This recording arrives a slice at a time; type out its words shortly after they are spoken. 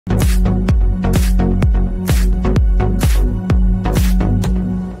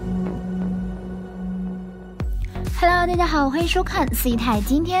大家好，欢迎收看四姨太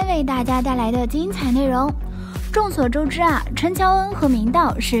今天为大家带来的精彩内容。众所周知啊，陈乔恩和明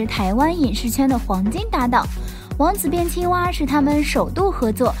道是台湾影视圈的黄金搭档，王子变青蛙是他们首度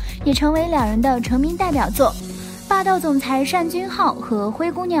合作，也成为两人的成名代表作。霸道总裁单君浩和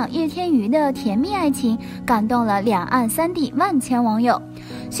灰姑娘叶天瑜的甜蜜爱情感动了两岸三地万千网友，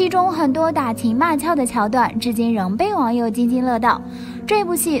戏中很多打情骂俏的桥段至今仍被网友津津乐道。这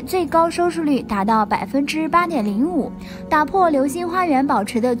部戏最高收视率达到 8.05%， 打破流星花园保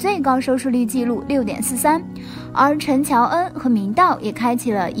持的最高收视率纪录 6.43%。 而陈乔恩和明道也开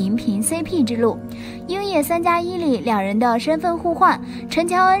启了荧屏 CP 之路。鹰眼3+1里两人的身份互换，陈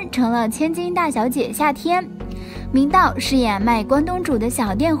乔恩成了千金大小姐夏天，明道饰演卖关东煮的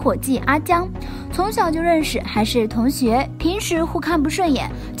小店伙计阿江，从小就认识，还是同学，平时互看不顺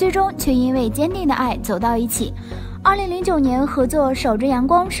眼，最终却因为坚定的爱走到一起。2009年合作《守着阳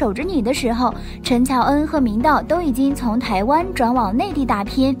光守着你》的时候，陈乔恩和明道都已经从台湾转往内地打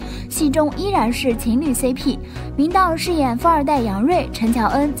拼，戏中依然是情侣 CP。明道饰演富二代杨瑞，陈乔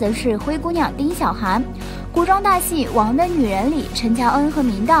恩则是灰姑娘丁小涵。古装大戏《王的女人》里，陈乔恩和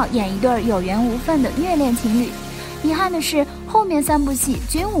明道演一对有缘无分的虐恋情侣。遗憾的是，后面3部戏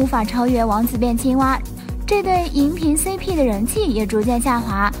均无法超越王子变青蛙，这对荧屏 CP 的人气也逐渐下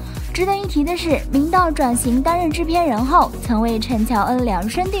滑。值得一提的是，明道转型担任制片人后，曾为陈乔恩量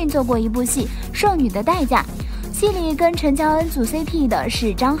身定做过一部戏《剩女的代价》。戏里跟陈乔恩组 CP 的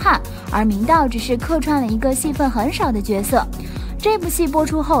是张翰，而明道只是客串了一个戏份很少的角色。这部戏播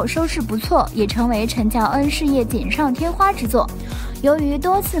出后收视不错，也成为陈乔恩事业锦上添花之作。由于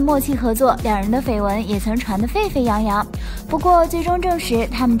多次默契合作，两人的绯闻也曾传得沸沸扬扬。不过最终证实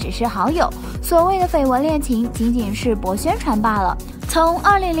他们只是好友，所谓的绯闻恋情仅仅是博宣传罢了。从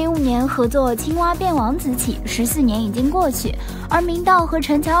2005年合作《青蛙变王子》起，14年已经过去，而明道和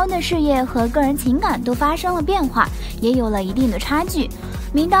陈乔恩的事业和个人情感都发生了变化，也有了一定的差距。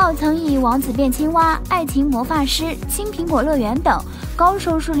明道曾以《王子变青蛙》《爱情魔法师》《青苹果乐园》等高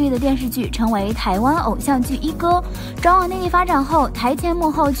收视率的电视剧成为台湾偶像剧一哥，转往内地发展后，台前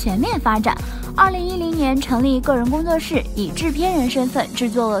幕后全面发展。2010年成立个人工作室，以制片人身份制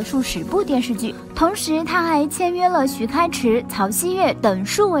作了数十部电视剧，同时他还签约了徐开池、曹曦月等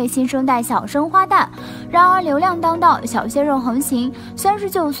数位新生代小生花旦。然而流量当道，小鲜肉横行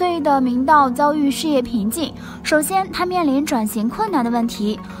，39岁的明道遭遇事业瓶颈。首先，他面临转型困难的问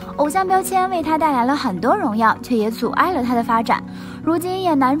题，偶像标签为他带来了很多荣耀，却也阻碍了他的发展。如今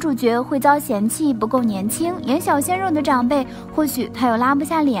演男主角会遭嫌弃不够年轻，演小鲜肉的长辈或许他又拉不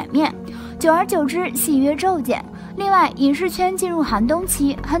下脸面，久而久之戏约骤减。另外，影视圈进入寒冬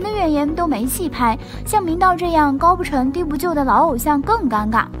期，很多演员都没戏拍，像明道这样高不成低不就的老偶像更尴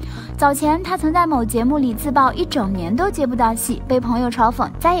尬。早前他曾在某节目里自曝1整年都接不到戏，被朋友嘲讽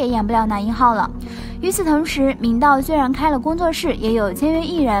再也演不了男一号了。与此同时，明道虽然开了工作室，也有签约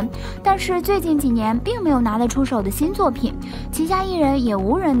艺人，但是最近几年并没有拿得出手的新作品，旗下艺人也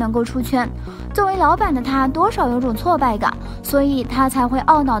无人能够出圈。作为老板的他多少有种挫败感，所以他才会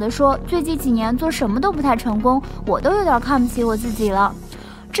懊恼地说，最近几年做什么都不太成功，我都有点看不起我自己了。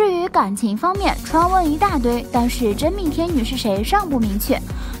至于感情方面，传闻一大堆，但是真命天女是谁尚不明确。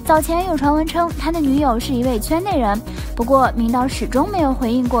早前有传闻称他的女友是一位圈内人，不过明道始终没有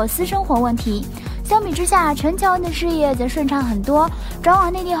回应过私生活问题。相比之下，陈乔恩的事业则顺畅很多，转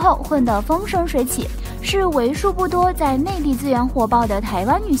往内地后混得风生水起，是为数不多在内地资源火爆的台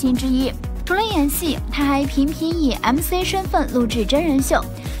湾女星之一。除了演戏，她还频频以 MC 身份录制真人秀。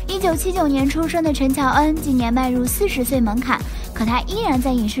1979年出生的陈乔恩今年迈入40岁门槛，可她依然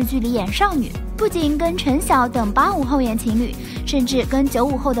在影视剧里演少女，不仅跟陈晓等85后演情侣，甚至跟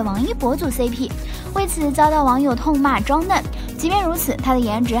95后的王一博组 CP， 为此遭到网友痛骂装嫩。即便如此，她的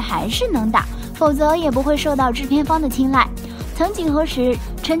颜值还是能打，否则也不会受到制片方的青睐。曾几何时，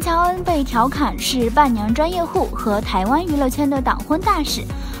陈乔恩被调侃是伴娘专业户和台湾娱乐圈的挡婚大使，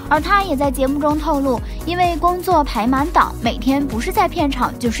而她也在节目中透露，因为工作排满档，每天不是在片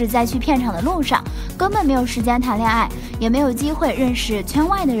场就是在去片场的路上，根本没有时间谈恋爱，也没有机会认识圈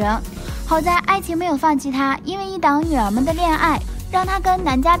外的人。好在爱情没有放弃她，因为一档女儿们的恋爱，让她跟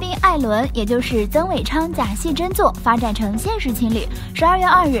男嘉宾艾伦，也就是曾伟昌假戏真做，发展成现实情侣。12月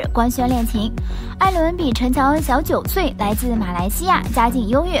2日官宣恋情。艾伦比陈乔恩小9岁，来自马来西亚，家境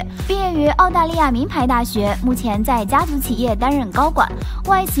优越，毕业于澳大利亚名牌大学，目前在家族企业担任高管，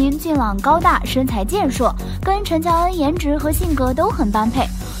外形俊朗高大，身材健硕，跟陈乔恩颜值和性格都很般配。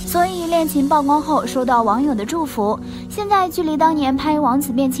所以恋情曝光后受到网友的祝福。现在距离当年拍《王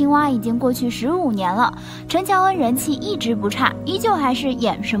子变青蛙》已经过去15年了，陈乔恩人气一直不差，依旧还是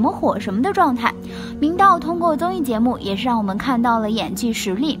演什么火什么的状态。明道通过综艺节目也是让我们看到了演技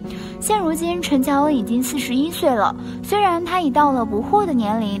实力。现如今陈乔恩已经41岁了，虽然她已到了不惑的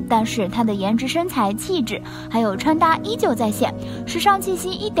年龄，但是她的颜值、身材、气质还有穿搭依旧在线，时尚气息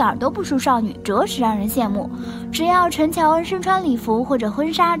一点都不输少女，着实让人羡慕。只要陈乔恩身穿礼服或者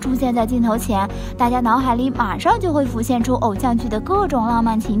婚纱出现在镜头前，大家脑海里马上就会浮现出偶像剧的各种浪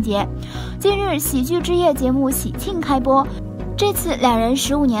漫情节。近日喜剧之夜节目喜庆开播，这次两人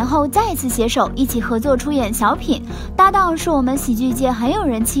15年后再次携手一起合作出演小品，搭档是我们喜剧界很有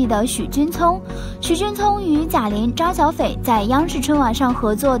人气的许君聪。许君聪与贾玲、张小斐在央视春晚上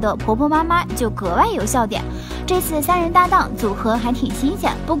合作的《婆婆妈妈》就格外有笑点，这次3人搭档组合还挺新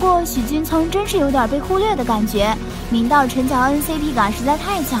鲜。不过许君聪真是有点被忽略的感觉，明道陈乔恩 CP 感实在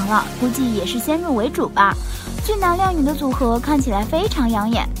太强了，估计也是先入为主吧。俊男靓女的组合看起来非常养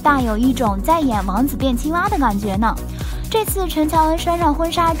眼，大有一种在演王子变青蛙的感觉呢。这次陈乔恩穿上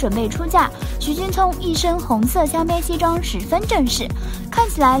婚纱准备出嫁，许君聪一身红色镶边西装十分正式，看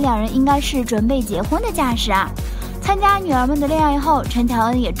起来两人应该是准备结婚的架势啊。参加女儿们的恋爱后，陈乔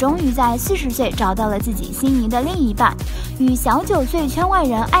恩也终于在40岁找到了自己心仪的另一半，与小9岁圈外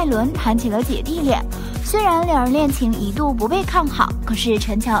人艾伦谈起了姐弟恋。虽然两人恋情一度不被看好，可是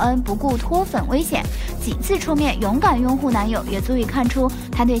陈乔恩不顾脱粉危险，几次出面勇敢拥护男友，也足以看出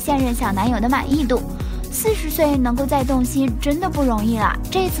她对现任小男友的满意度。40岁能够再动心真的不容易了，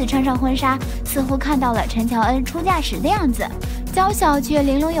这次穿上婚纱似乎看到了陈乔恩出嫁时的样子，娇小却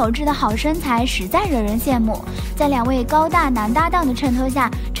玲珑有致的好身材实在惹人羡慕。在两位高大男搭档的衬托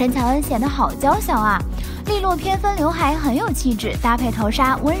下，陈乔恩显得好娇小啊，利落偏分刘海很有气质，搭配头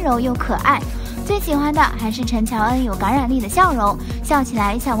纱温柔又可爱。最喜欢的还是陈乔恩有感染力的笑容，笑起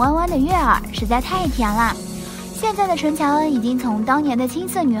来像弯弯的月儿，实在太甜了。现在的陈乔恩已经从当年的青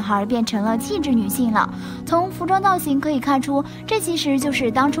涩女孩变成了气质女性了，从服装造型可以看出，这其实就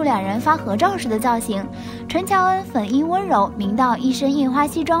是当初两人发合照时的造型。陈乔恩粉衣温柔，明道一身印花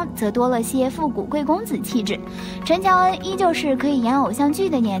西装则多了些复古贵公子气质。陈乔恩依旧是可以演偶像剧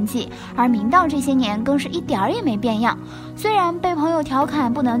的年纪，而明道这些年更是一点儿也没变样。虽然被朋友调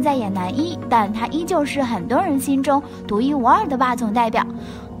侃不能再演男一，但他依旧是很多人心中独一无二的霸总代表。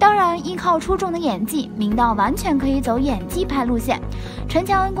当然，依靠出众的演技，明道完全可以走演技派路线。陈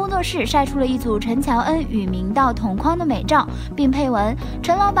乔恩工作室晒出了一组陈乔恩与明道同框的美照，并配文：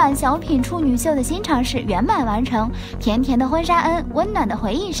陈老板小品处女秀的新尝试圆满完成，甜甜的婚纱恩，温暖的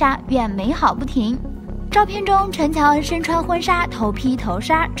回忆杀，愿美好不停。照片中，陈乔恩身穿婚纱，头披头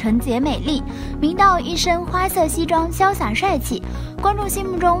纱，纯洁美丽；明道一身花色西装，潇洒帅气。观众心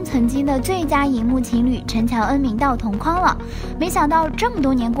目中曾经的最佳荧幕情侣陈乔恩、明道同框了。没想到这么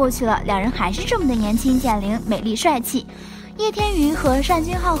多年过去了，两人还是这么的年轻减龄、美丽帅气。叶天瑜和单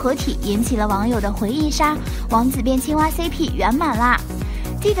君浩合体引起了网友的回忆杀，王子变青蛙 CP 圆满啦！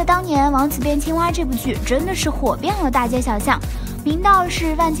记得当年《王子变青蛙》这部剧真的是火遍了大街小巷。明道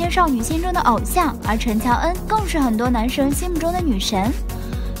是万千少女心中的偶像，而陈乔恩更是很多男生心目中的女神。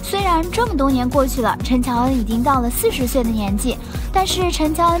虽然这么多年过去了，陈乔恩已经到了40岁的年纪，但是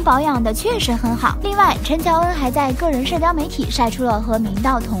陈乔恩保养的确实很好。另外，陈乔恩还在个人社交媒体晒出了和明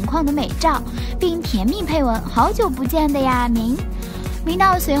道同框的美照，并甜蜜配文：好久不见的呀，明。明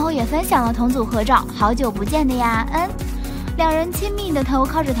道随后也分享了同组合照：好久不见的呀，恩。两人亲密的头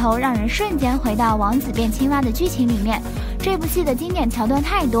靠着头，让人瞬间回到王子变青蛙的剧情里面。这部戏的经典桥段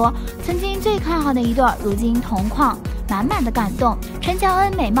太多，曾经最看好的一对，如今同框，满满的感动。陈乔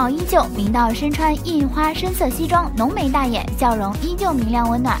恩美貌依旧，明道身穿印花深色西装，浓眉大眼，笑容依旧明亮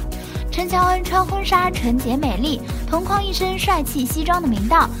温暖。陈乔恩穿婚纱，纯洁美丽，同框一身帅气西装的明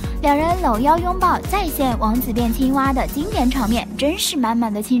道，两人搂腰拥抱，再现王子变青蛙的经典场面，真是满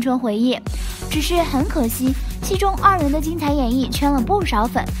满的青春回忆。只是很可惜，戏中二人的精彩演绎圈了不少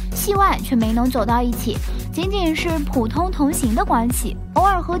粉，戏外却没能走到一起，仅仅是普通同行的关系，偶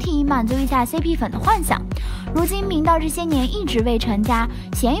尔合体满足一下 CP 粉的幻想。如今明道这些年一直未成家，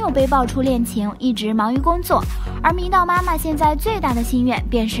鲜有被爆出恋情，一直忙于工作。而明道妈妈现在最大的心愿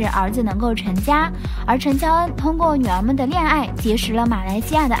便是儿子能够成家，而陈乔恩通过女儿们的恋爱结识了马来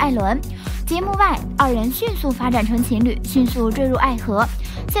西亚的艾伦。节目外，二人迅速发展成情侣，迅速坠入爱河。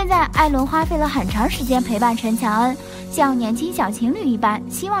现在艾伦花费了很长时间陪伴陈乔恩，像年轻小情侣一般，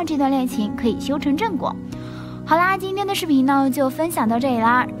希望这段恋情可以修成正果。好啦，今天的视频呢就分享到这里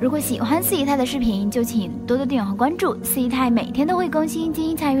啦。如果喜欢四姨太的视频，就请多多订阅和关注，四姨太每天都会更新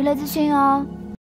精彩娱乐资讯哦。